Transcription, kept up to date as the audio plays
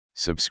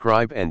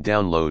Subscribe and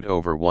download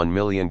over 1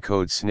 million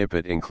code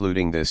snippet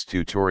including this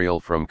tutorial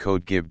from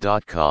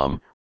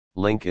codegive.com,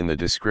 link in the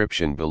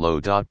description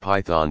below.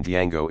 Python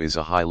Django is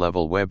a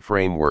high-level web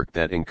framework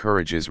that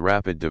encourages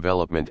rapid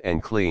development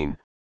and clean,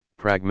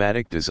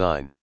 pragmatic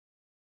design.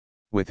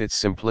 With its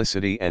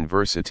simplicity and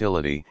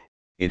versatility,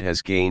 it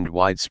has gained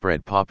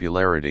widespread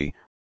popularity,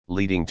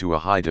 leading to a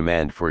high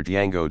demand for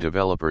Django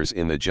developers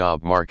in the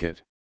job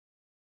market.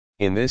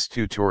 In this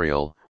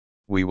tutorial,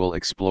 we will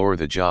explore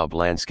the job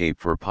landscape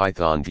for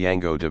Python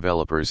Django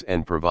developers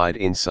and provide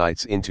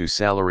insights into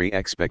salary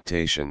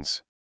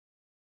expectations.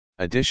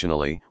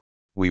 Additionally,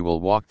 we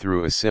will walk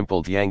through a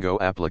simple Django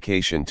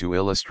application to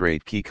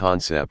illustrate key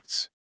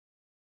concepts.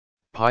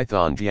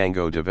 Python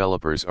Django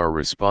developers are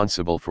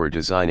responsible for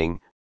designing,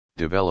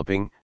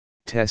 developing,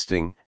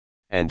 testing,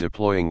 and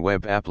deploying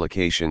web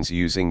applications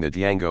using the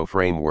Django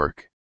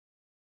framework.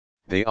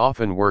 They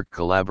often work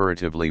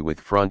collaboratively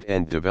with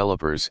front-end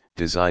developers,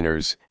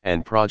 designers,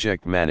 and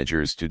project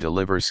managers to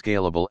deliver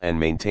scalable and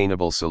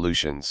maintainable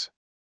solutions.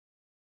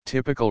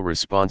 Typical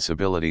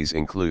responsibilities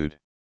include: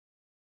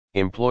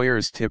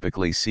 employers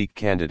typically seek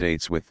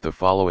candidates with the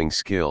following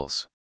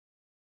skills.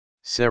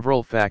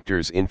 Several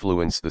factors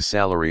influence the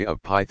salary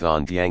of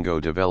Python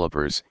Django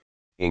developers,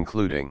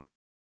 including: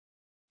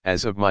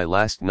 as of my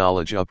last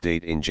knowledge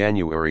update in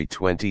January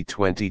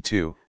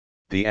 2022,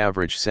 the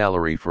average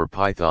salary for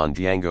Python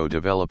Django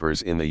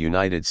developers in the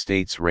United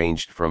States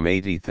ranged from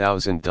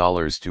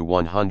 $80,000 to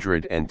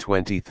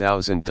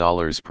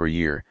 $120,000 per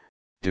year,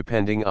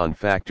 depending on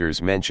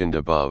factors mentioned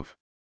above.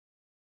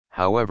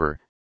 However,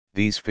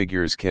 these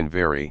figures can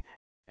vary,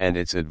 and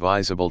it's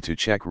advisable to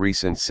check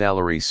recent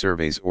salary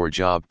surveys or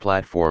job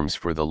platforms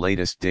for the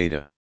latest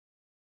data.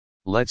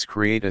 Let's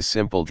create a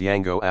simple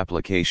Django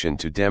application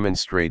to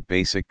demonstrate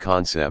basic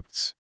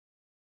concepts.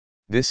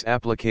 This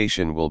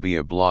application will be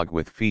a blog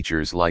with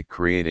features like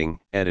creating,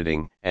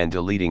 editing, and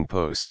deleting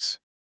posts.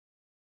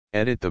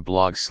 Edit the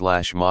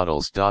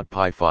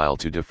blog/models.py file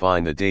to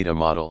define the data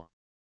model.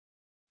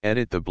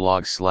 Edit the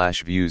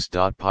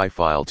blog/views.py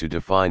file to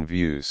define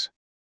views.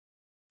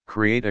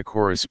 Create a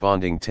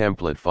corresponding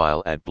template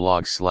file at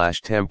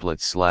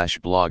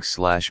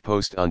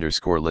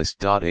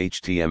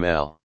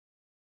blog/template/blog/post_list.html.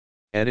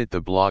 Edit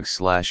the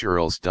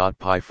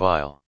blog/urls.py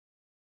file.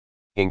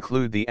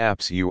 Include the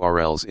app's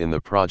URLs in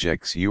the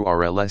project's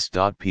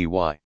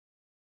urls.py.